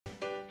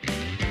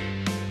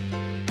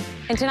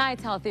In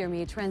tonight's Healthier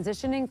Me,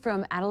 transitioning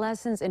from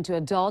adolescence into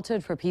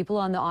adulthood for people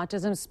on the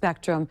autism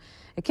spectrum,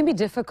 it can be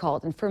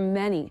difficult, and for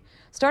many,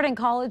 starting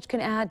college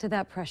can add to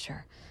that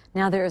pressure.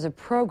 Now there is a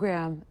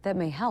program that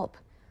may help.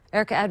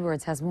 Erica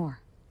Edwards has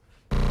more.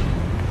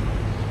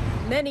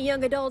 Many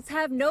young adults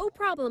have no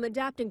problem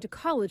adapting to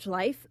college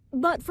life,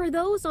 but for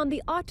those on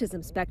the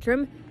autism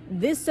spectrum,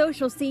 this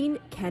social scene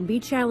can be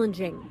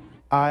challenging.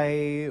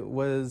 I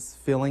was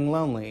feeling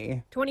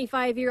lonely.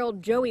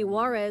 25-year-old Joey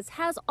Juarez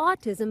has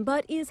autism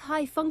but is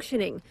high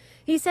functioning.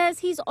 He says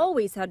he's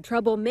always had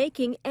trouble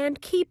making and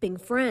keeping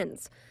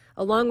friends.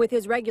 Along with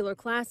his regular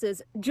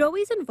classes,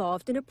 Joey's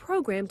involved in a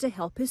program to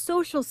help his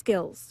social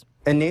skills.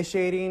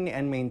 Initiating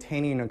and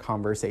maintaining a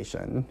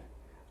conversation.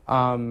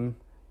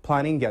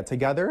 Planning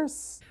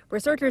get-togethers.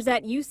 Researchers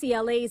at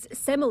UCLA's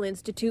Semel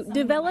Institute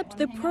developed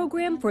the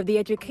Program for the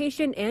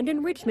Education and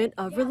Enrichment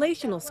of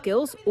Relational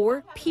Skills,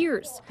 or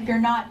PEERS. If you're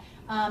not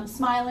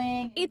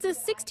smiling. It's a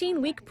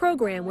 16-week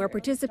program where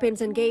participants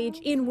engage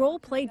in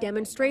role-play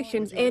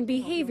demonstrations and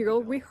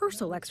behavioral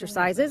rehearsal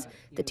exercises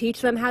that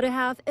teach them how to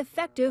have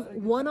effective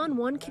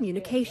one-on-one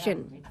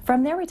communication.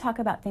 From there, we talk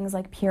about things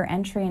like peer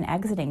entry and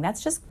exiting.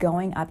 That's just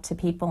going up to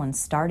people and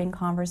starting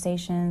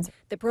conversations.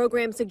 The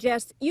program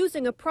suggests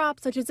using a prop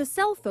such as a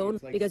cell phone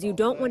because you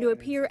don't want to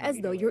appear as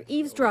though you're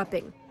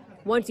eavesdropping.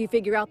 Once you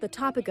figure out the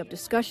topic of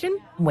discussion,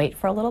 wait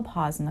for a little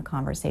pause in the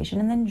conversation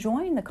and then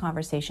join the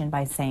conversation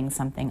by saying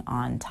something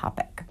on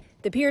topic.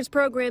 The PEERS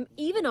program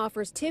even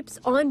offers tips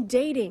on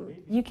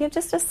dating. You give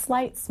just a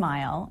slight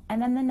smile,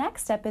 and then the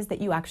next step is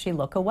that you actually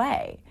look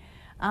away.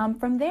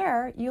 From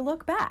there, you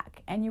look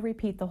back and you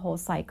repeat the whole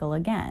cycle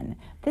again.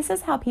 This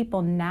is how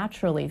people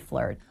naturally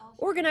flirt.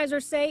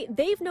 Organizers say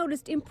they've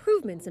noticed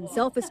improvements in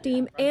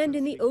self-esteem and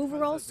in the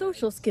overall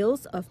social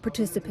skills of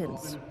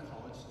participants.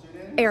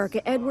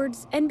 Erica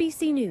Edwards,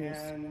 NBC News.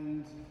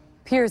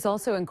 PEERS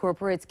also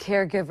incorporates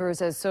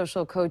caregivers as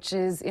social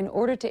coaches in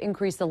order to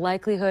increase the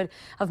likelihood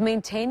of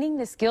maintaining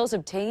the skills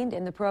obtained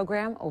in the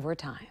program over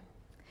time.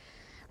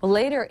 Well,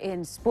 later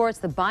in sports,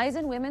 the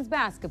Bison women's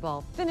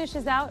basketball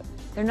finishes out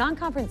their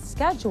non-conference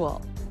schedule.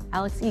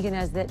 Alex Egan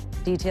has the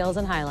details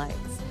and highlights.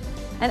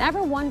 And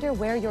ever wonder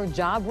where your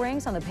job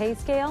ranks on the pay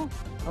scale?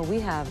 Well,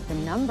 we have the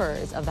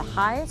numbers of the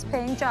highest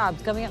paying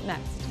jobs coming up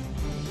next.